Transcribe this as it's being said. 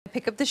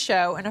pick of the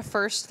show and a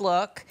first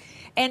look.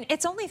 And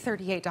it's only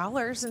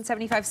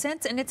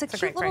 $38.75, and it's a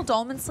cute little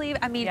dolman sleeve.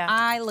 I mean,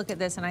 I look at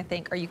this and I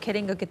think, are you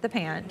kidding? Go get the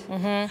pant.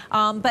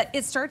 But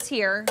it starts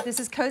here. This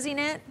is Cozy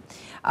Knit.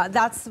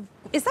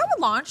 Is that what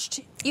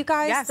launched, you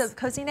guys? Yes. The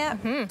Cozy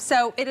Knit?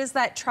 So it is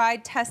that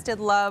tried, tested,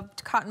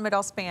 loved cotton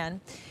midell span.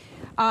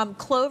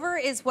 Clover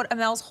is what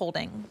Amel's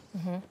holding.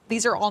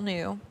 These are all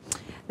new.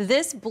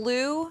 This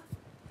blue,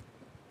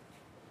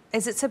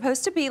 is it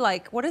supposed to be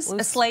like, what is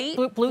a slate?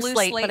 Blue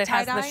slate, but it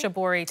has the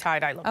shibori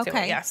tie-dye look to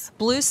it, yes.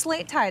 Blue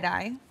slate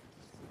tie-dye,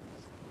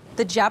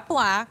 the jet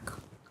black,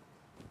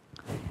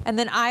 and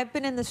then I've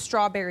been in the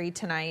strawberry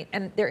tonight,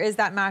 and there is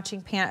that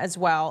matching pant as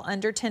well,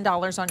 under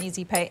 $10 on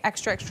Easy Pay,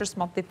 extra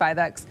small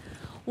 5X.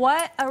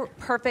 What a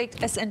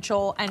perfect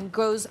essential, and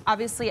goes,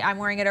 obviously I'm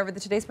wearing it over the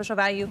Today's Special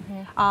Value.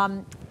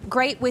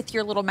 Great with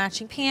your little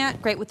matching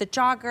pant, great with the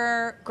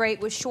jogger, great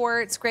with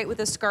shorts, great with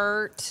a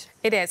skirt.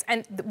 It is.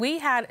 And we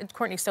had,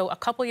 Courtney, so a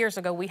couple years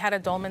ago, we had a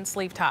dolman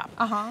sleeve top.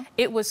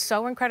 It was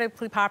so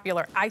incredibly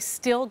popular. I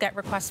still get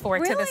requests for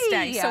it to this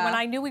day. So when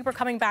I knew we were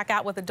coming back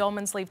out with a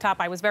dolman sleeve top,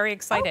 I was very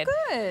excited.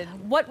 Oh, good.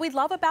 What we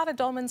love about a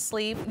dolman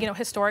sleeve, you know,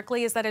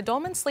 historically, is that a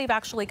dolman sleeve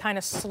actually kind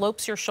of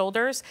slopes your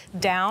shoulders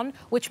down,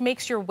 which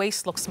makes your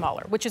waist look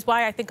smaller, which is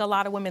why I think a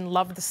lot of women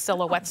love the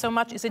silhouette so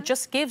much, is it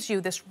just gives you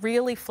this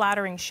really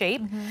flattering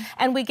shape.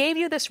 And we gave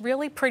you this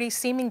really pretty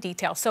seaming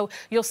detail. So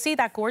you'll see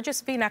that gorgeous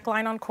V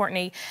neckline on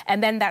Courtney,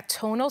 and then that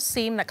tonal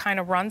seam that kind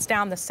of runs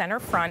down the center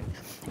front.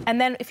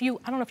 And then if you,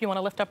 I don't know if you want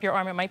to lift up your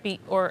arm, it might be,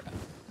 or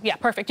yeah,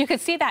 perfect. You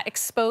could see that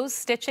exposed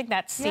stitching,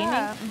 that seaming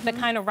that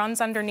kind of runs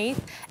underneath.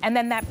 And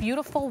then that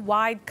beautiful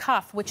wide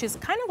cuff, which is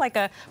kind of like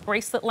a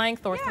bracelet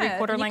length or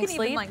three-quarter length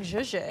sleeve. You can even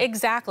like zhuzh it.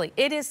 Exactly.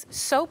 It is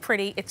so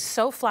pretty, it's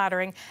so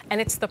flattering,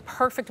 and it's the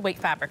perfect weight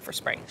fabric for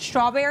spring.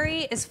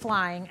 Strawberry is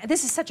flying.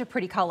 This is such a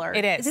pretty color.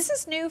 It is. This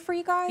is new for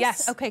you guys?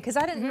 Yes. Okay, because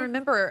I didn't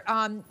remember,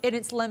 and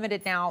it's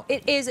limited now.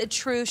 It is a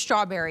true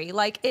strawberry.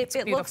 Like, if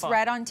it looks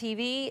red on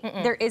TV,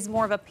 there is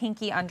more of a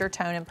pinky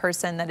undertone in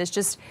person that is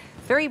just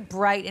very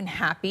bright and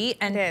happy.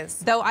 And it is.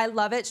 Though I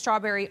love it,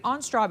 strawberry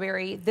on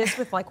strawberry, this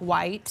with like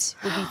white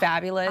would be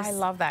fabulous. I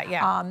love that,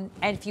 yeah. And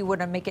if you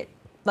want to make it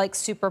like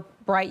super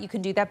bright, you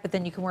can do that, but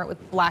then you can wear it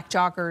with black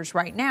joggers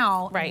right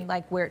now and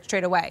like wear it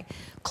straight away.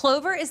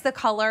 Clover is the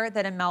color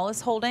that Amel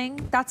is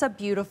holding. That's a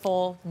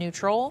beautiful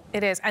neutral.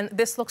 It is, and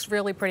this looks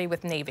really pretty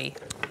with navy.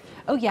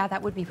 Oh yeah,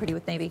 that would be pretty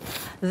with navy.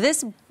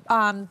 This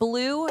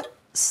blue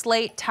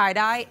slate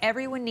tie-dye,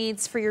 everyone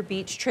needs for your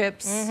beach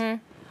trips.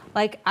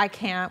 Like, I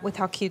can't with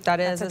how cute that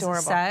is as a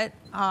set.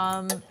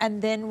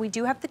 And then we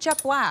do have the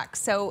jet black.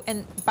 So,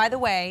 and by the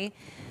way,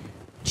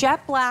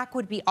 jet black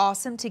would be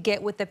awesome to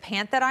get with the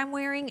pant that I'm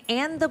wearing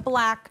and the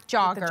black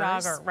joggers. With the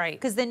jogger, right.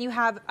 Because then you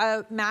have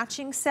a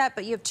matching set,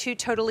 but you have two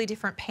totally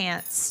different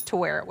pants to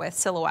wear it with,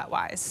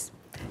 silhouette-wise.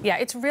 Yeah,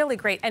 it's really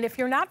great. And if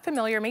you're not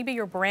familiar, maybe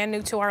you're brand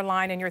new to our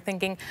line and you're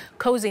thinking,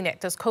 Cozy Knit,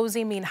 does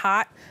cozy mean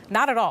hot?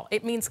 Not at all.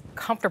 It means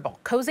comfortable.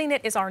 Cozy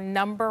Knit is our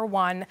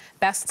 #1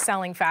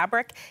 best-selling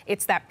fabric.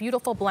 It's that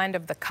beautiful blend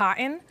of the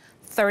cotton,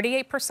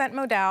 38%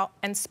 modal,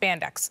 and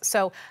spandex.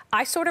 So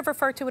I sort of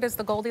refer to it as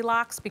the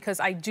Goldilocks because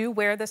I do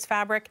wear this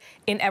fabric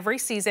in every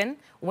season,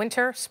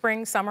 winter,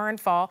 spring, summer, and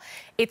fall.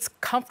 It's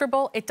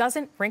comfortable, it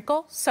doesn't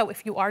wrinkle, so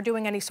if you are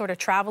doing any sort of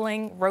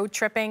traveling, road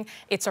tripping,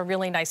 it's a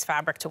really nice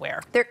fabric to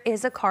wear. There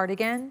is a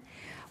cardigan,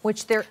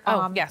 which there,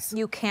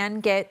 you can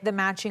get the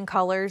matching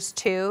colors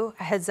too.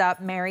 Heads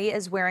up, Mary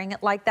is wearing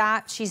it like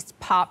that. She's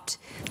popped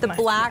the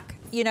black,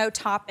 you know,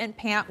 top and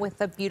pant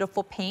with a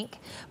beautiful pink,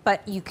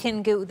 but you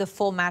can go the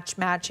full match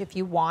if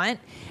you want.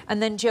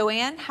 And then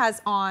Joanne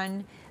has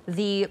on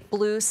the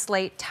blue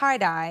slate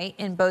tie-dye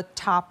in both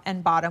top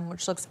and bottom,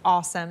 which looks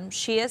awesome.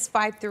 She is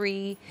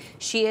 5'3".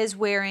 She is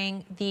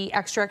wearing the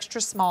extra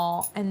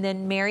small, and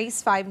then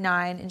Mary's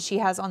 5'9", and she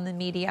has on the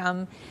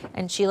medium,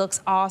 and she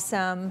looks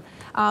awesome.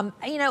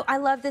 You know, I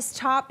love this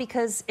top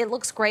because it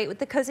looks great with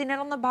the Cozy Knit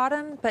on the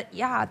bottom, but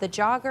yeah, the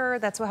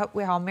jogger, that's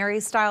how Mary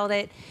styled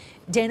it.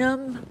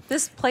 Denim,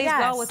 this plays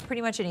well with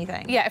pretty much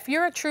anything. Yeah, if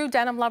you're a true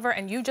denim lover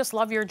and you just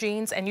love your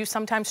jeans and you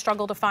sometimes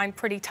struggle to find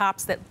pretty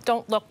tops that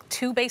don't look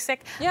too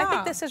basic, I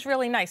think this is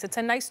really nice. It's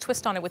a nice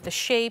twist on it with the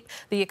shape,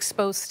 the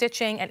exposed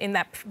stitching, and in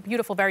that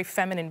beautiful, very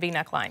feminine V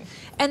neckline.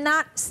 And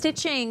that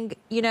stitching,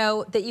 you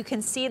know, that you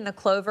can see in the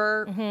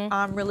Clover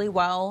really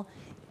well,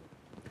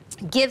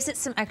 gives it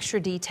some extra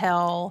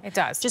detail. It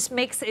does. Just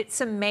makes it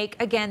some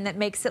again, that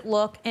makes it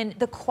look, and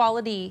the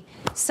quality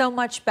so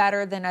much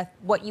better than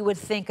what you would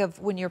think of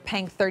when you're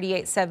paying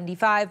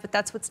 $38.75, but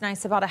that's what's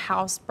nice about a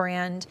house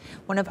brand,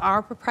 one of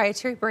our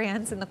proprietary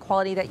brands, and the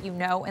quality that you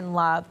know and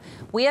love.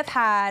 We have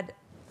had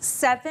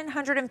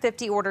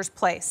 750 orders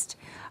placed.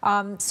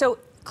 So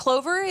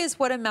Clover is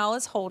what Amel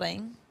is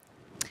holding.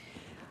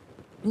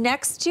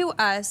 Next to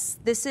us,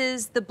 this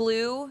is the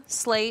blue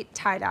slate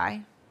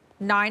tie-dye,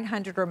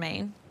 900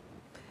 remain.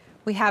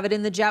 We have it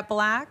in the jet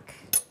black,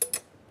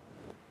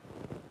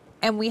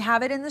 and we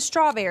have it in the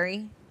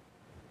strawberry,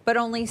 but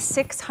only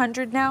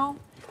 600 now.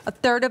 A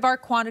third of our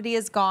quantity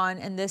is gone,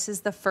 and this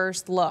is the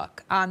first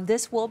look.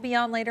 This will be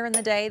on later in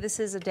the day. This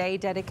is a day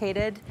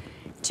dedicated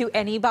to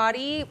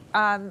AnyBody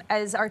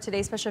as our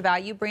Today's Special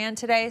Value brand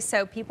today,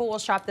 so people will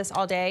shop this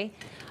all day.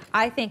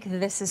 I think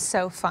this is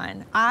so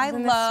fun.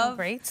 Isn't this so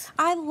great?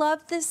 I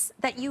love this,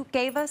 that you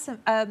gave us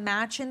a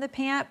match in the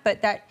pant,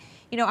 but that,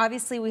 you know,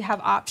 obviously we have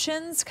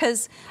options,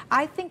 because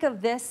I think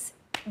of this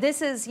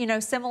is, you know,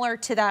 similar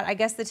to that. I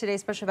guess the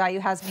Today's Special Value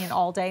has me in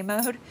all-day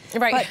mode.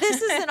 Right. But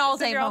this is an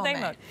all-day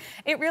mode.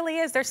 It really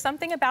is. There's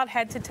something about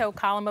head-to-toe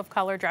column of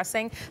color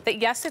dressing that,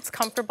 yes, it's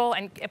comfortable,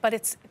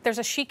 but there's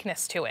a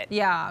chicness to it.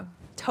 Yeah,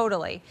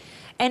 totally.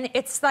 And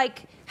it's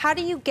like, how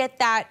do you get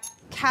that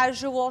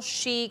casual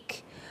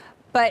chic,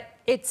 but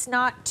it's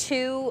not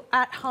too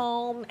at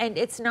home and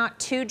it's not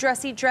too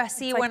dressy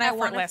like when I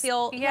want to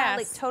feel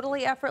like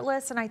totally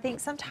effortless. And I think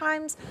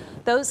sometimes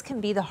those can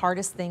be the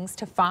hardest things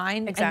to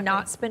find and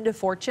not spend a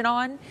fortune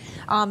on,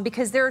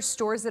 because there are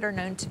stores that are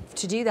known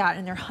to do that,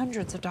 and they're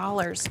hundreds of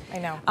dollars. I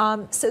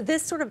know. So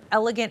this sort of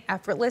elegant,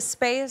 effortless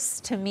space,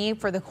 to me,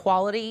 for the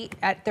quality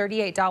at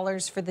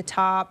 $38 for the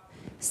top,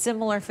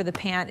 similar for the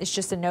pant, is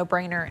just a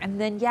no-brainer. And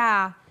then,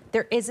 yeah,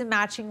 there is a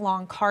matching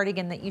long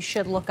cardigan that you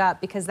should look up,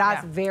 because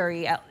that's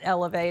very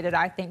elevated,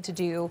 I think, to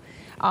do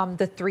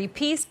the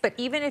three-piece. But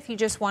even if you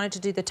just wanted to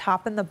do the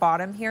top and the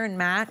bottom here and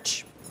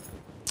match,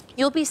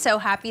 you'll be so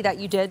happy that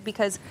you did,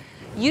 because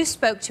you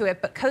spoke to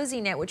it. But Cozy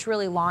Knit, which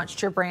really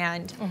launched your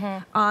brand,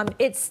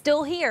 it's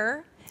still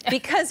here.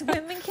 Because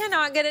women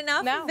cannot get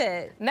enough of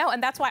it. No,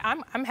 and that's why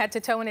I'm head to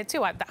toe in it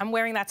too. I'm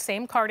wearing that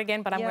same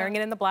cardigan, but I'm wearing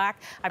it in the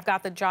black. I've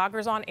got the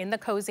joggers on in the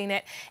Cozy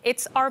Knit.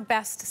 It's our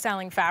best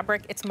selling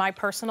fabric. It's my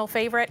personal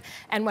favorite.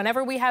 And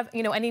whenever we have,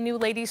 you know, any new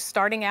ladies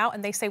starting out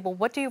and they say, well,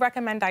 what do you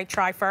recommend I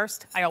try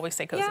first? I always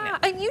say Cozy Knit. Yeah,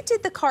 and you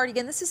did the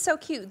cardigan. This is so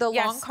cute. The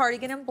long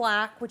cardigan in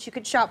black, which you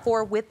could shop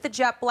for, with the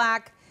jet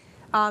black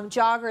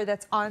jogger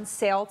that's on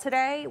sale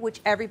today, which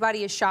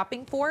everybody is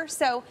shopping for.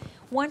 So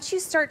once you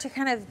start to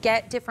kind of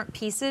get different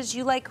pieces,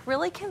 you like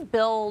really can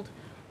build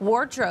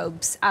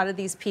wardrobes out of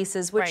these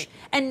pieces, which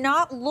and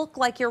not look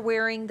like you're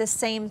wearing the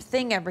same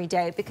thing every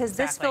day, because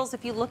this feels,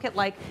 if you look at,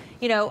 like,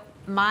 you know,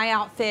 my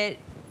outfit,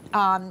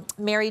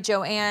 Mary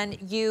Joanne,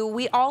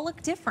 we all look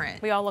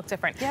different. We all look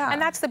different. Yeah.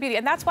 And that's the beauty.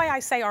 And that's why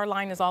I say our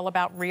line is all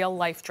about real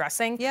life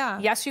dressing. Yeah.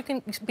 Yes, you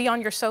can be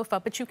on your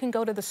sofa, but you can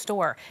go to the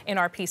store in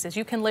our pieces.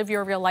 You can live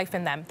your real life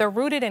in them. They're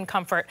rooted in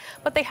comfort,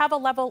 but they have a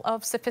level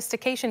of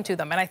sophistication to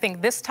them. And I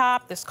think this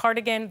top, this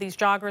cardigan, these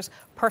joggers,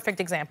 perfect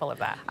example of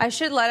that. I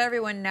should let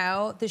everyone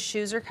know the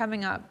shoes are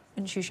coming up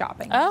in shoe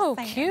shopping. Oh,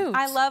 cute.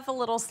 I love a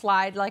little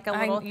slide, like a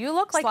little You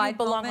look like you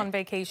belong moment on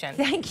vacation.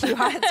 Thank you.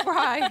 That's where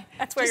I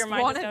That's where your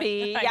mind want to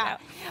be. Yeah.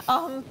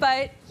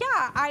 But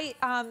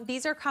yeah,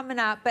 these are coming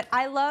up. But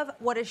I love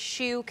what a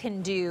shoe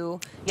can do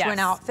to an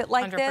outfit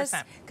like 100%. This.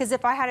 Because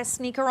if I had a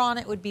sneaker on,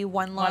 it would be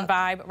one look. One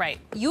vibe, right.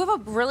 You have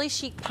a really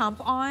chic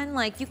pump on.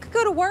 Like, you could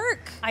go to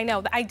work. I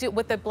know. I do.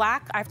 With the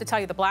black, I have to tell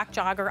you, the black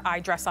jogger, I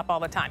dress up all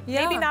the time.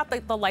 Yeah. Maybe not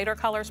the lighter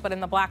colors, but in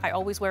the black, I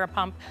always wear a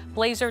pump,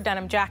 blazer,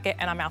 denim jacket,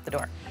 and I'm out the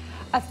door.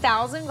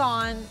 1,000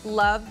 gone.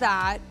 Love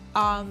that.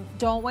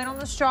 Don't wait on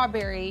the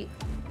strawberry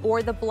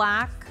or the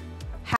black.